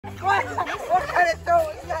What kind of throw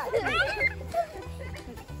is that?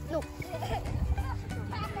 No.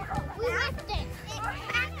 We left it.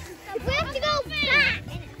 We have to go back.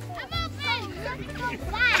 I'm open. We have to go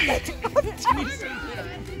back.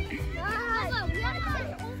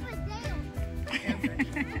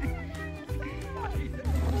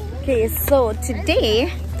 Okay, so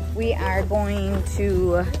today we are going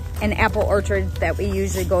to an apple orchard that we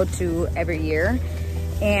usually go to every year.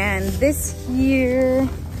 And this year,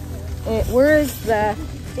 where is the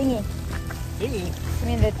thingy? Thingy? I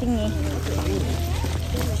mean the thingy.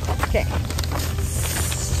 Okay.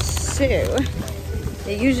 So,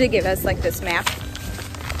 they usually give us like this map.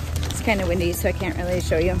 It's kind of windy, so I can't really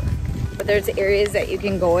show you. But there's areas that you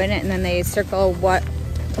can go in, and then they circle what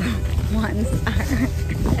ones are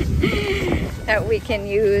that we can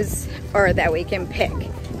use or that we can pick.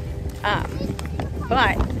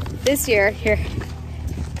 But this year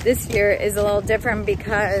is a little different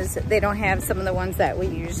because they don't have some of the ones that we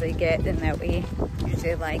usually get and that we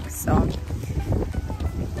usually like. So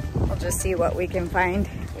we'll just see what we can find.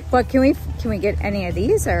 But can we get any of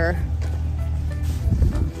these or?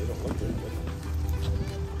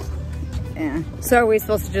 Yeah. So are we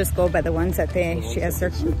supposed to just go by the ones that she has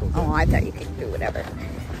searched? Oh, I thought you could do whatever.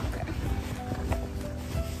 Okay.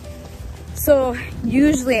 So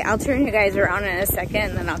usually, I'll turn you guys around in a second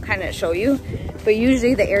and then I'll kind of show you. But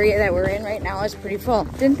usually the area that we're in right now is pretty full.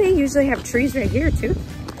 Didn't they usually have trees right here too?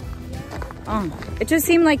 Oh, it just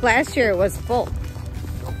seemed like last year it was full.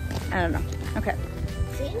 I don't know. Okay.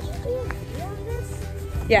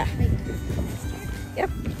 Yeah. Yep.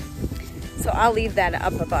 So I'll leave that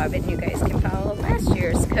up above and you guys can follow last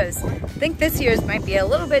year's, because I think this year's might be a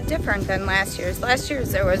little bit different than last year's. Last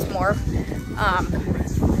year's there was more,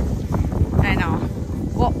 I know.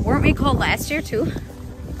 Well, weren't we cold last year too?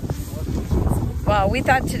 Well, we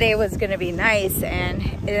thought today was going to be nice and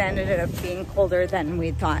it ended up being colder than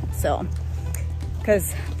we thought. So,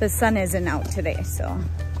 because the sun isn't out today, so.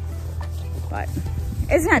 But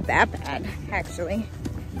it's not that bad, actually.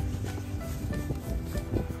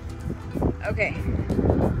 Okay,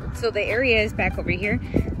 so the area is back over here.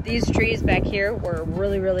 These trees back here were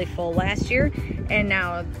really, really full last year. And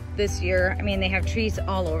now this year, I mean, they have trees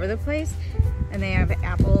all over the place. And they have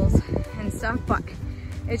apples and stuff, but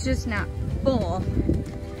it's just not full.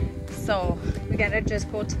 So we gotta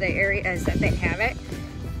just go to the areas that they have it.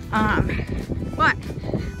 But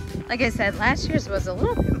like I said, last year's was a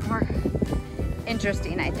little bit more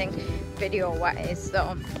interesting, I think, video-wise.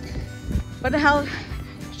 So, but I'll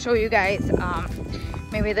show you guys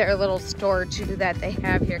maybe their little store too that they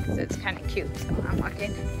have here, because it's kind of cute. So I'm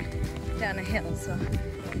walking down a hill, so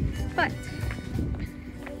but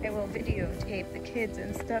I will videotape the kids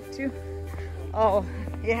and stuff too. Oh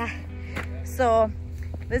yeah, so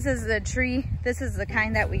this is the tree. This is the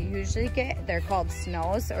kind that we usually get. They're called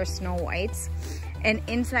snows or snow whites, and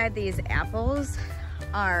inside these apples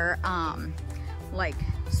are like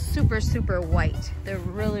super, super white. They're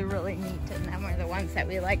really, really neat, and them are the ones that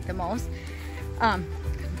we like the most.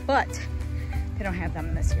 But they don't have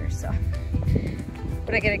them this year, so.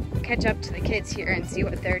 But I gotta catch up to the kids here and see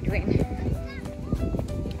what they're doing.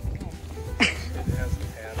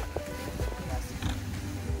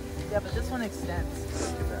 Yeah, but this one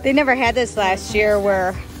extends. They never had this last year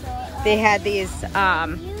where they had these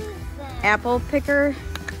apple picker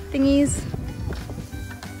thingies.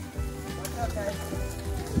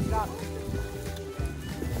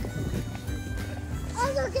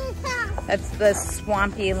 That's the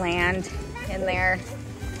swampy land in there.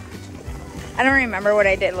 I don't remember what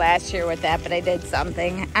I did last year with that, but I did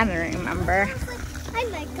something. I don't remember. I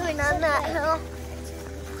like going on that hill.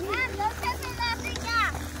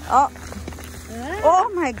 Oh.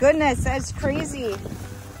 Oh my goodness, that's crazy.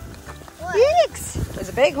 Yikes. There's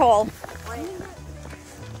a big hole.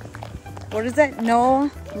 What is that? No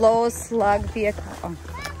low slug vehicle. Oh.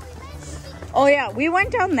 Oh yeah, we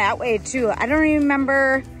went down that way too. I don't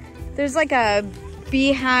remember. There's like a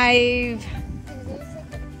beehive.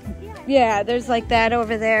 Yeah, there's like that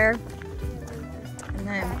over there. And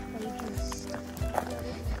then,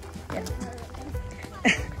 yeah.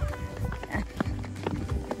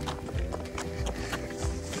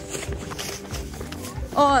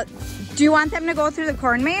 Oh, do you want them to go through the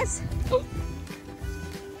corn maze?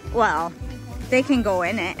 Well, they can go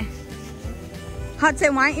in it.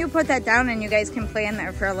 Hudson, why don't you put that down and you guys can play in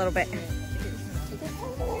there for a little bit.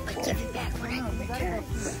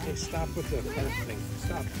 Hey, stop with the cart thing.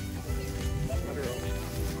 Stop.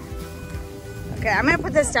 Okay, I'm gonna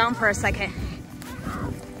put this down for a second.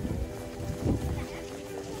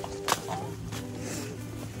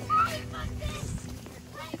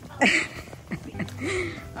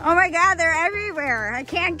 Oh my God, they're everywhere. I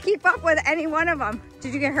can't keep up with any one of them.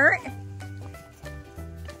 Did you get hurt?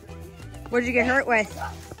 What did you get hurt with?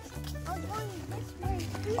 I was going this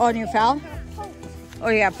way. Oh, and you fell? Oh,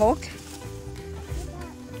 you got poked?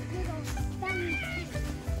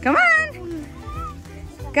 Come on.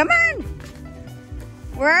 Come on.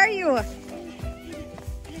 Where are you?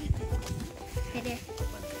 You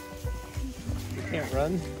can't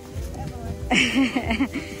run.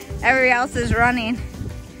 Everybody else is running.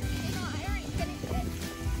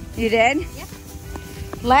 You did? Yep.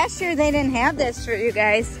 Last year they didn't have this for you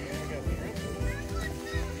guys.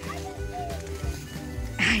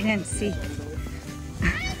 I didn't see.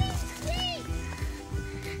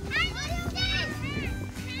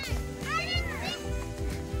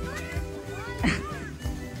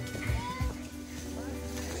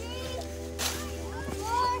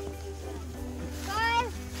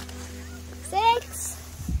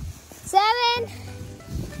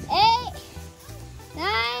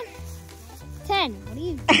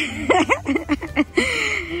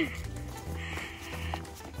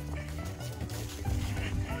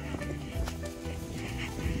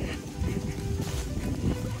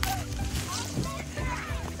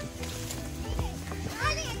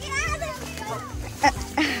 What are you doing?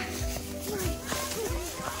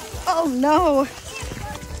 Oh no.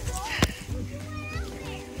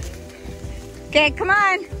 Okay, come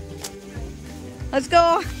on. Let's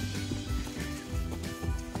go.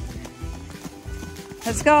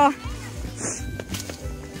 Let's go.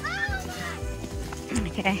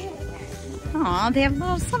 Okay. Oh, they have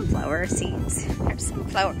little sunflower seeds. There's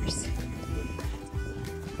sunflowers.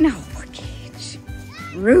 No, cage.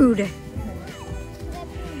 Rude.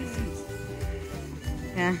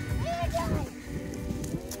 Yeah.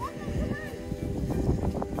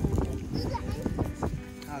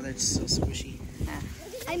 Oh, that's so squishy.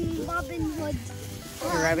 I'm Robin Hood.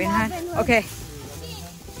 You're Robin Hood? Okay.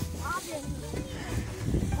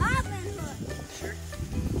 Robin Hood. Sure.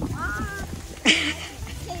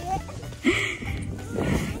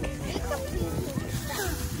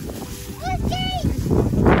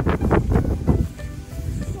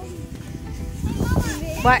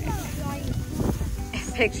 What?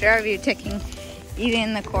 Picture of you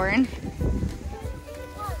eating the corn.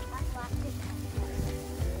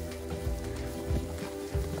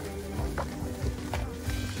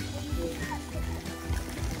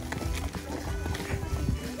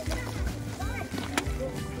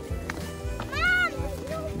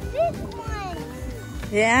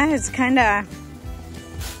 Yeah, it's kind of.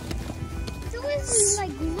 So it's like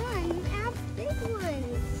one half big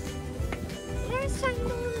ones. There's some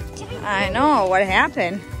little tiny. I know what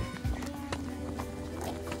happened.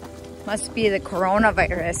 Must be the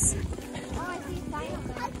coronavirus. Oh, I see a sign.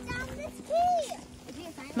 I found this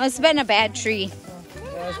key. Must have been a bad tree.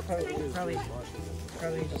 That was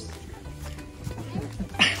probably just.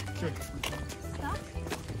 Sure.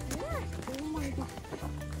 Oh my God.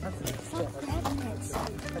 That's a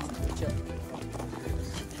chip.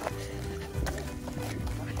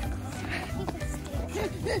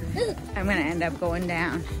 I'm gonna end up going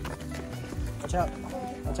down. Watch out.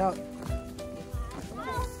 Watch out.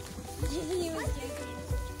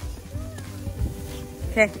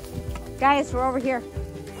 Okay. Guys, we're over here.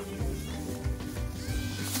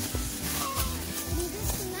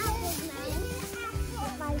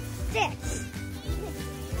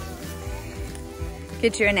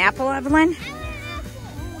 Get you an apple, Evelyn?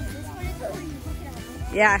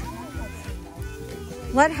 Yeah.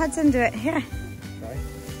 Let Hudson do it. Here.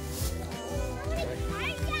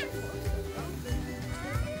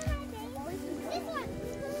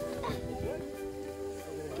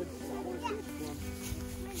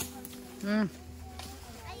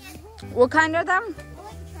 What kind are them?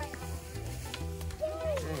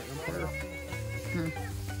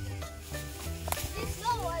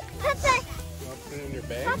 Put it in your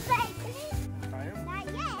bag. Try 'em? Not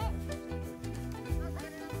yet.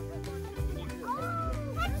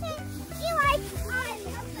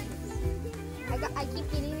 I keep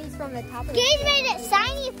getting these from the top of the Gabe made it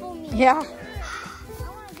shiny for me. Yeah.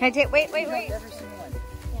 Can I take, wait. I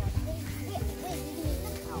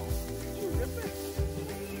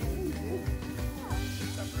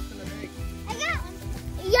got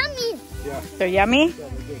yummy. Yeah. They're yummy?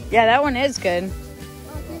 Yeah, that one is good.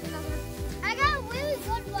 I got a really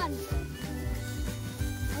good one.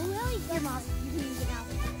 A really good one.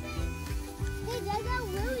 Hey, I got a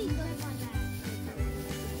really good one.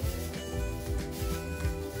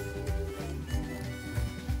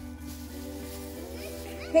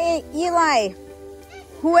 Hey, Eli,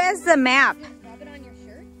 who has the map?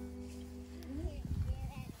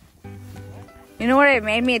 You know what it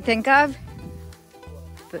made me think of?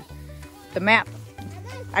 The map.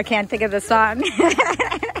 I can't think of the song.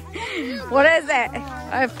 What is it?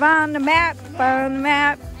 I found the map, found the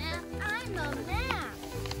map. I'm a map.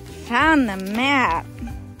 Found the map.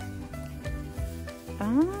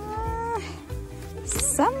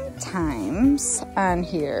 Sometimes on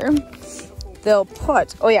here, they'll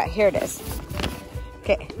put, oh yeah, here it is.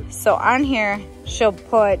 Okay, so on here, she'll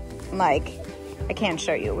put like, I can't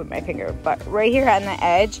show you with my finger, but right here on the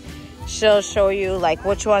edge, she'll show you like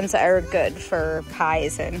which ones are good for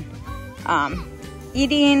pies and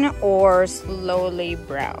eating or slowly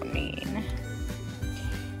browning.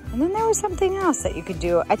 And then there was something else that you could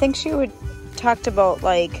do. I think she would talked about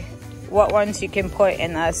like what ones you can put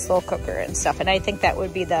in the slow cooker and stuff. And I think that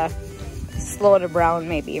would be the slow to brown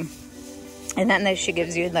maybe. And then she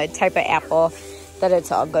gives you the type of apple that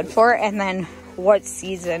it's all good for. And then what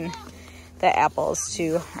season the apples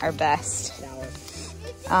to are best.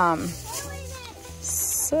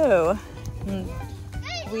 So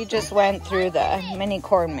we just went through the mini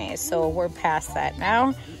corn maze. So we're past that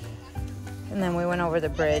now. And then we went over the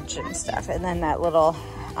bridge and stuff. And then that little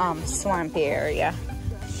swampy area.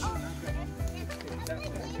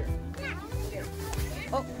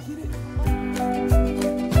 Oh.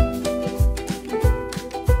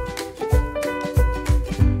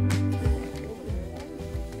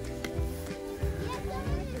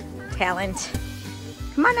 Talent.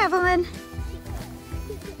 Come on, Evelyn.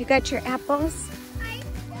 You got your apples?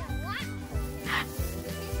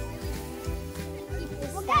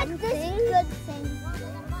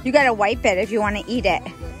 You gotta wipe it if you want to eat it.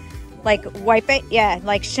 Like wipe it, yeah,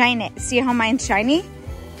 like shine it. See how mine's shiny?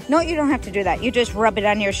 No, you don't have to do that. You just rub it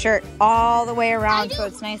on your shirt all the way around so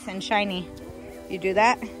it's nice and shiny. You do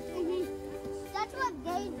that? Mm-hmm. That's what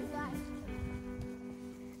Dave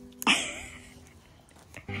does.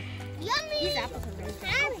 Yummy! These apples are really good.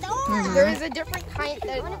 Mm-hmm. There is a different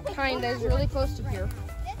kind that's really close to here.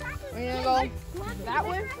 We're gonna go that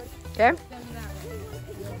way. Okay.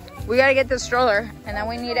 We gotta get the stroller, and then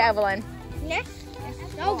we need Evelyn. Next?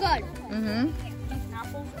 So good. Mm-hmm.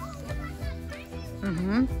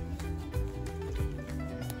 Mm-hmm.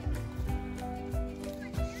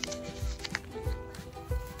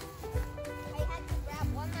 I had to grab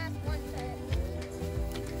one last one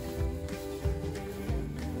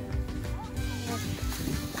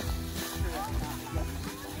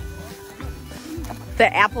to The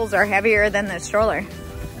apples are heavier than the stroller.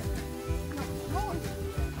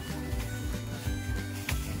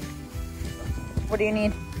 What do you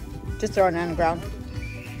need? Just throw it on the ground.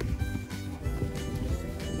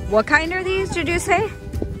 What kind are these, did you say?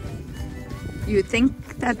 You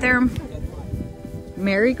think that they're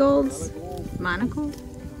marigolds? Monocles?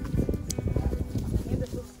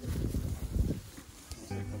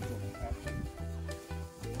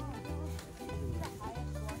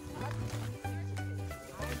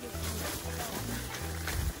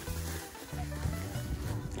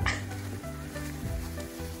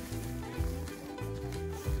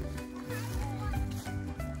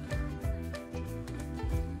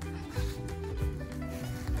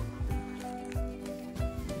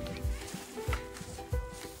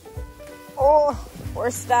 Oh, we're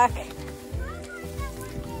stuck.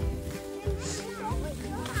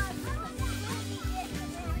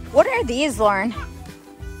 What are these, Lauren?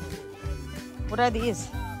 What are these?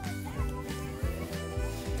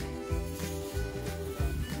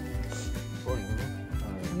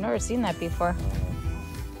 I've never seen that before.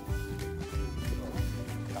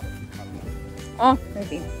 Oh,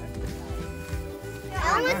 maybe.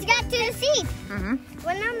 I almost got to the seed. Mm-hmm.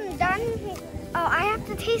 When I'm done, oh, I have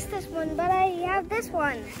to taste this one, but I have this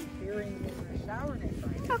one.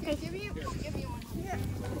 Okay.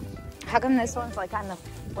 How come this one's like on the...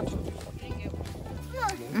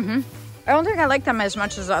 Mm-hmm. I don't think I like them as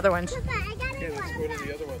much as the other ones. Papa, I got Okay, let's go to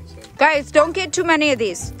the other ones then. Guys, don't get too many of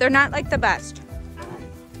these. They're not like the best.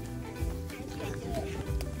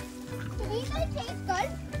 Do these taste good?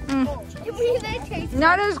 Mm. Do these taste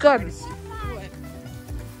Not as good.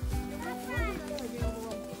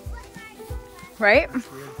 Right?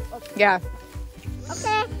 Yeah.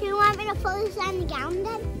 Okay, do you want me to put this on the ground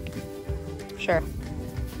then? Sure.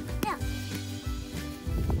 Yeah.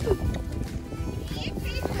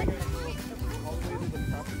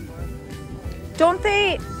 Don't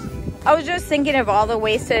they... I was just thinking of all the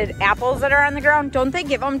wasted apples that are on the ground. Don't they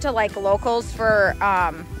give them to like locals for...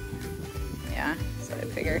 Yeah, that's what I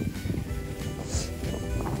figured.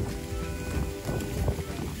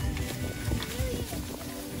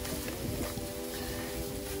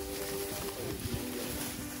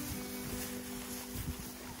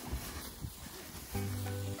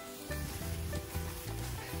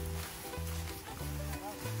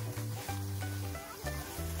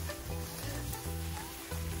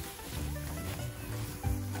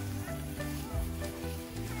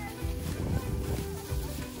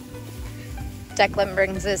 Declan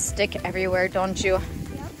brings his stick everywhere, don't you?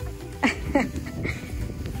 Yep.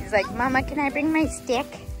 He's like, Mama, can I bring my stick?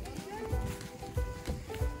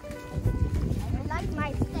 I like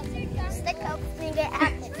my stick. Stick helps me get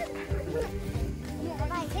action.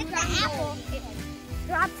 If I hit the apple, it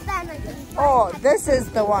drops down and just... Oh, this is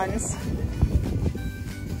the ones.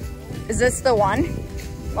 Is this the one,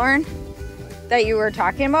 Lauren, that you were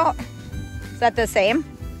talking about? Is that the same?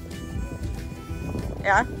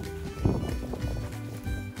 Yeah.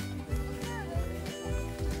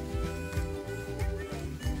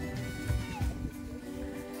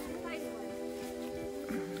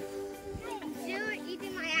 You're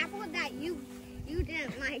eating my apple that you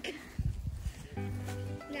didn't like.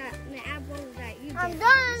 The apples that you didn't. I'm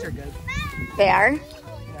done. These are good. They are?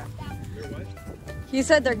 They're what? He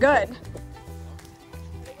said they're good.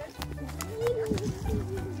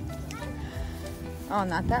 Oh,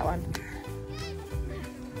 not that one.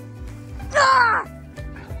 Ah!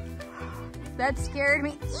 That scared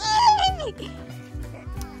me.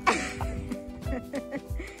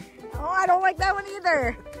 Oh, I don't like that one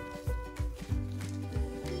either.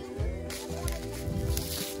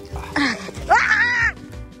 Ah!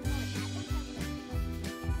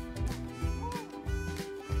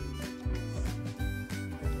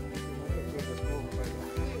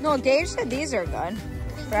 No, Dave said these are good,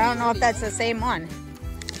 but I don't know if that's the same one.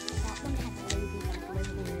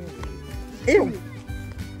 Ew.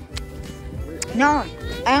 No,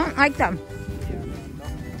 I don't like them.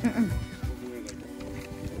 Mm-mm.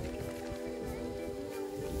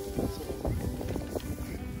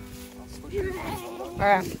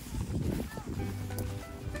 Alright.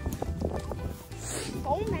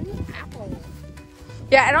 So many apples.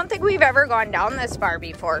 Yeah, I don't think we've ever gone down this far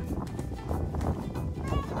before.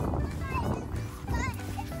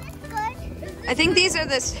 I think these are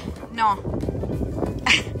this. No.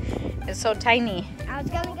 It's so tiny. I was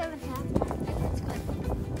gonna give it a test if it's good.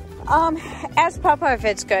 Ask Papa if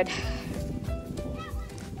it's good.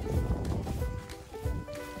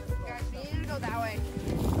 Guys, we need to go that way.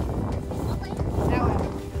 That way.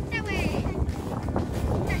 That way.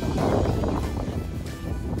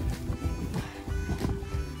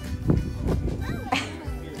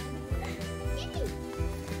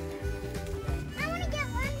 I want to get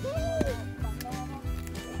one too.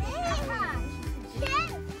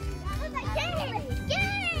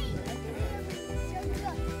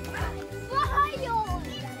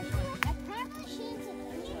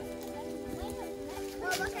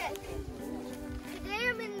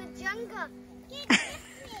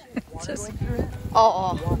 Just,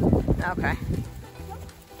 oh, okay.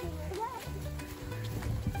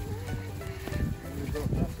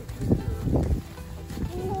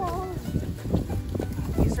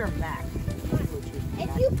 These are Mac. If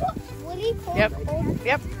you put Woody Yep.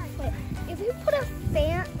 Yep. If you put a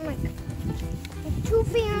fan, like 2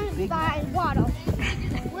 fans by water,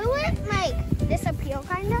 will it disappear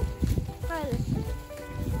kind of? Cause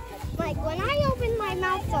when I open my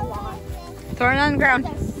mouth a lot, Throw it on the ground. the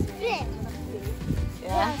spit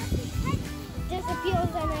Yeah.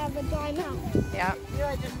 disappears and I have a dry mouth. Yeah.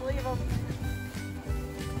 Yeah, just leave them.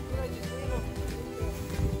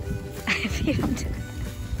 Feed them to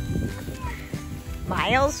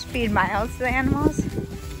Miles? Feed Miles to the animals?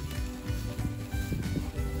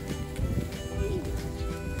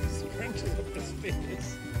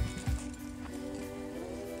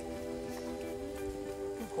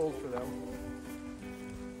 Cold for them.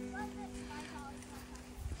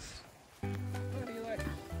 What do you like?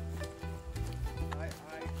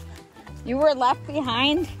 You were left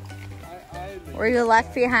behind? I Were you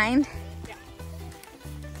left behind?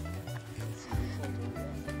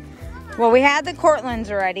 Well, we had the Cortlands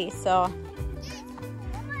already, so.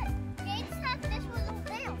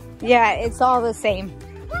 Yeah, it's all the same.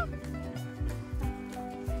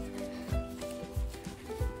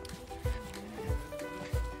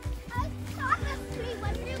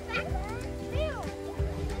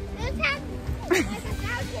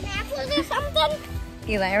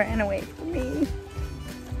 Eli ran away from me.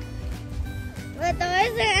 But there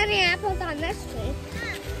isn't any apples on this tree.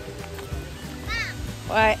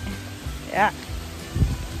 What? Yeah.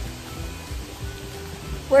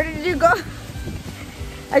 Where did you go?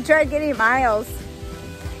 I tried getting Miles.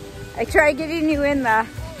 I tried getting you in the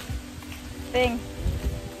thing.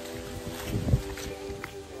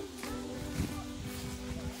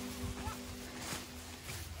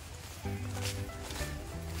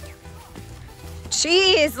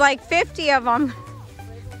 Jeez, like 50 of them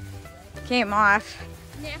came off.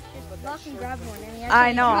 Yeah, just walk and grab one. And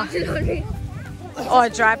I know. Oh,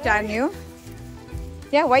 it dropped on you?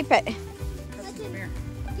 Yeah, wipe it.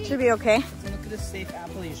 Should be okay. the safe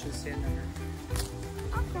apple, you should stand there.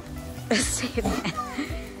 Safe.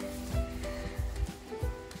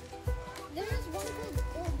 There's one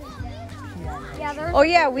called Golden. Yeah, there Oh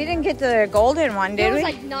yeah, we didn't get the golden one, did was we?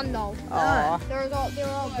 like none though. Oh, They were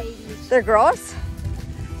all babies. they're gross.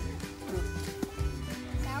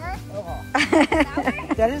 Sour? Oh.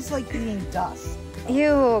 Sour? That is like eating dust.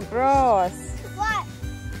 Ew, gross. What?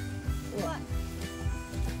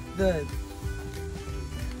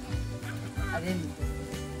 I didn't.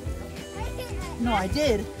 No, I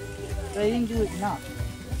did. But I didn't do it enough.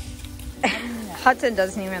 Hudson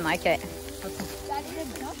doesn't even like it.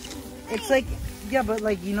 It's like, yeah, but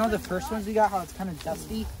like, you know the first ones we got, how it's kind of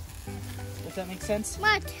dusty? Does that make sense?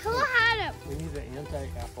 What? Who had it? We need the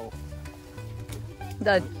anti-apple.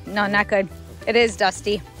 No, not good. It is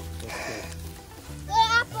dusty. The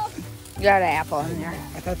apple. You got an apple in there.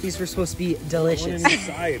 I thought these were supposed to be One delicious.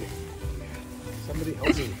 inside. Somebody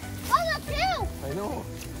help me. Oh, the two. I know.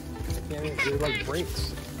 I can't, they're like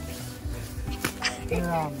breaks.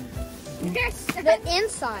 They're, The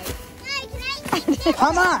inside. Hey, can I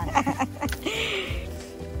come on!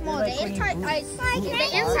 Well, like the when you inside, boot-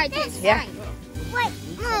 The inside tastes Yeah. fine. Wait,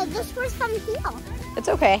 no, this was from here. It's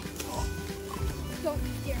okay. Don't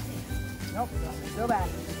dare. Nope, go back.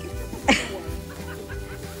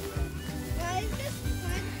 Why is this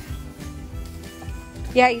one?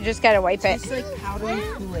 Yeah, you just gotta wipe it. It's like powdery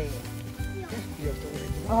Kool-Aid.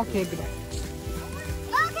 Okay, good. Okay, go back.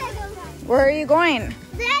 Where are you going?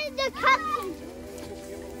 That is the custom.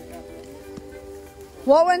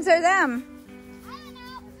 What ones are them? I don't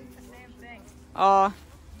know. Oh,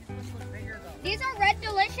 These are red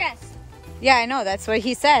delicious. yeah, I know. That's what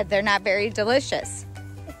he said. They're not very delicious.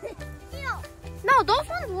 No, those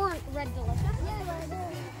ones weren't red delicious.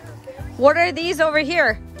 What are these over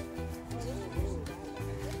here?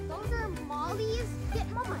 Those are Molly's. Get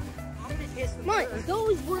mine. Mine,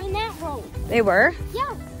 those were in that row. They were?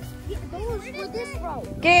 Yeah, those were this row.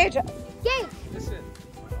 Gage, Yay! Listen.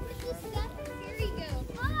 Here you go.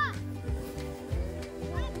 Mama.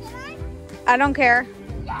 What, I don't care.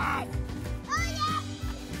 Yes. Oh, yeah.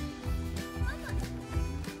 Mama.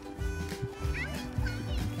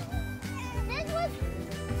 This was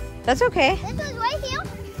That's okay. right here.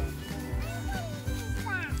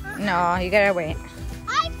 No, you gotta wait.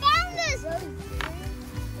 I found this. Mama,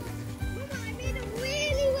 I made a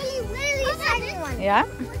really tiny one. Yeah?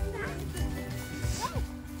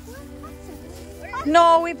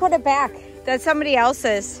 No, we put it back. That's somebody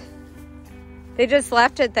else's. They just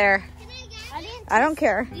left it there. I don't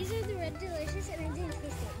care. These are the red delicious and I didn't taste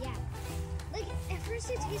it. Yeah. Like at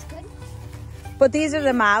first it tastes good. But these are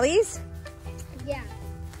the Molly's? Yeah.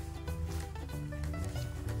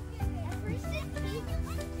 At first it tastes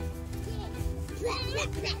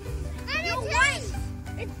good. And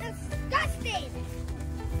it's it's disgusting.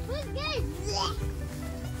 Who's gay?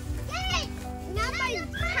 Gay. Now my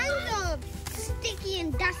tongue's sticky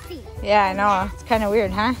and dusty. Yeah, I know. It's kind of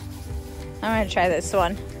weird, huh? I'm gonna try this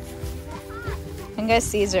one. I guess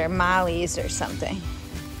these are Molly's or something.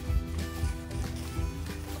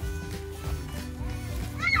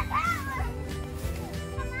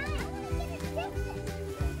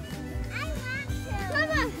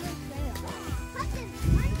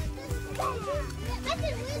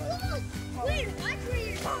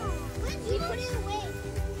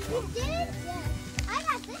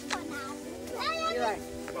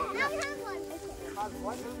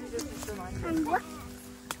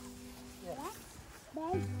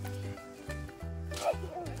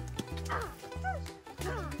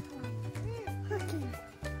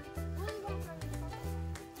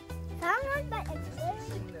 Found one, but it's very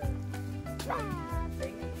Hi,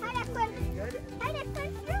 that one. Hi, that one.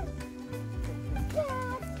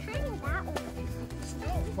 Yeah, kind of that one.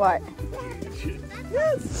 What?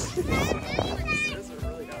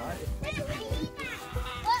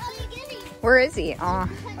 What are you getting? Where is he? Oh.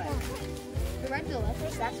 The red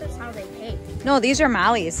delicious, that's just how they taste. No, these are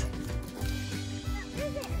Molly's.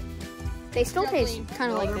 They still taste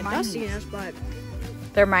kind of like the dustiness, but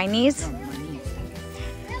They're my knees.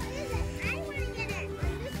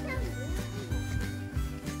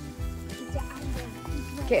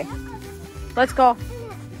 Okay, let's go.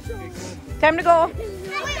 Time to go.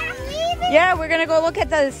 Yeah, we're gonna go look at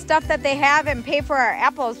the stuff that they have and pay for our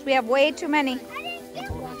apples. We have way too many.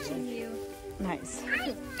 Nice.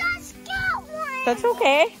 That's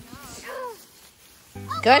okay.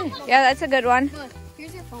 Good. Yeah, that's a good one. look,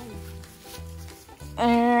 here's your phone.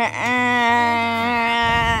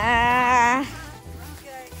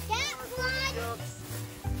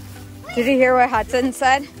 Did you hear what Hudson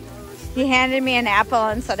said? He handed me an apple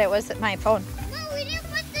and said it was my phone. No, we didn't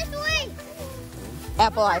put this away.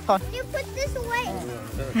 Apple iPhone. You put this away.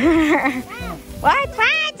 What?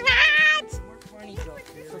 Corny joke.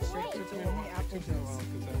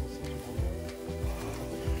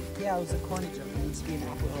 Yeah, it was a corny joke. It needs to be an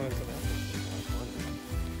apple.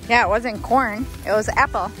 Yeah, it wasn't corn. It was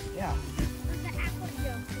apple. Yeah. It's an apple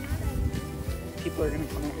joke. People are going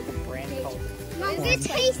to come up with a brand called Mom, good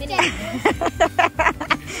tasting.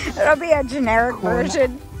 It'll be a generic Corn.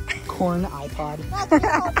 version. corn iPod.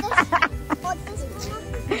 Hold this,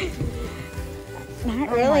 Not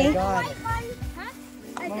Oh really. my god.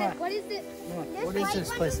 I said, what is it? Mama, what is this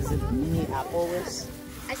place? Is it mini apple list?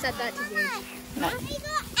 I said that to Gage.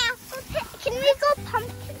 Can we go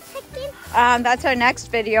pumpkin picking? That's our next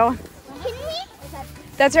video. Can we?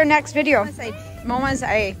 That's our next video. Moments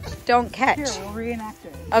I don't catch. Here, we'll reenact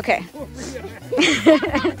it. Okay.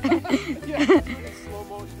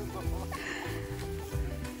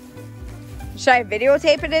 Should I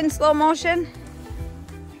videotape it in slow motion?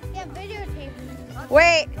 Yeah, videotape.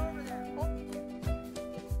 Wait.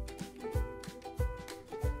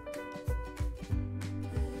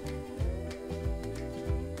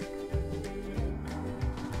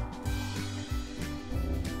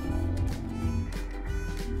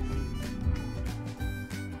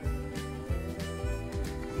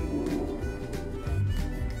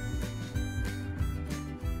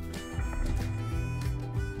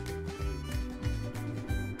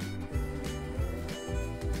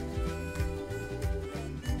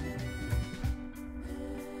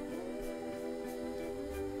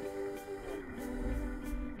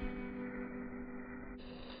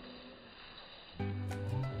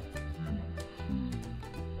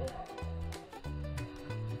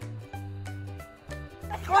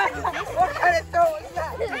 What kind of throw is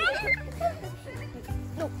that?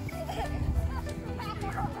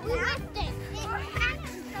 We have to.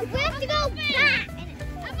 We have to go back.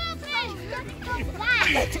 I'm open. We have to go back.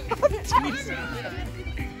 We have to go over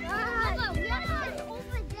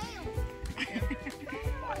there.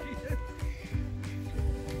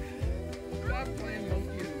 Stop playing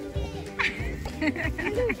monkey.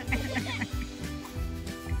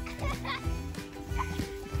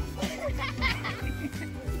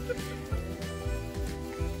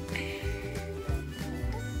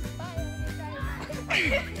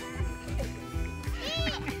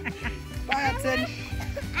 Bye, Hudson.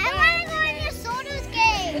 I want to go in your sodas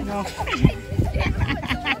game. No.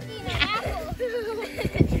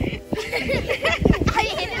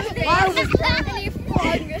 Why was it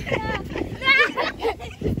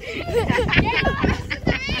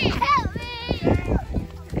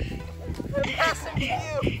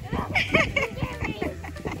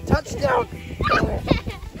Touchdown.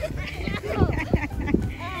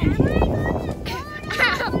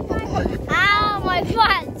 Ow, my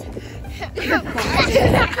butt.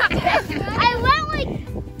 I went like,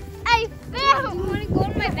 I fell. You want to go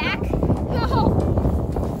on my back? No.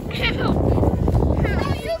 Ow. No,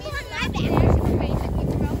 you go on my back.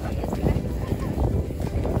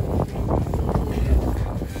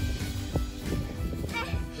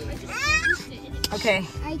 Okay,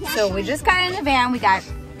 so we just got in the van. We got,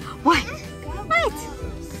 what?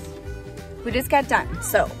 We just got done.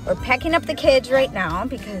 So we're packing up the kids right now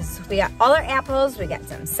because we got all our apples. We got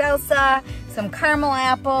some salsa, some caramel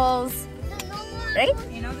apples, right?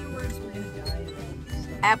 In other words, we're going to die.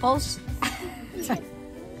 Apples. Mom,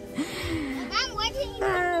 why didn't you?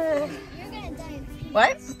 You're gonna die.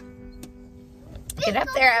 What? Get up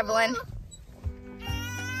there, Evelyn.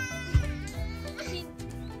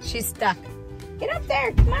 She's stuck. Get up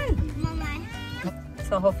there, come on. Mama.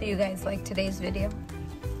 So hopefully you guys like today's video.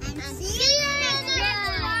 See you next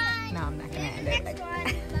one. No, I'm not gonna end it.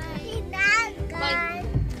 Bye.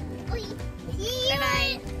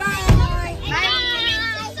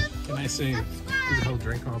 Can I say, he'll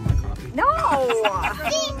drink all my coffee? No! Don't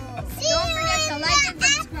forget to like and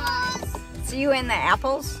subscribe. See you in the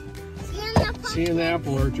apples. See you in the See you in the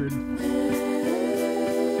apple orchard.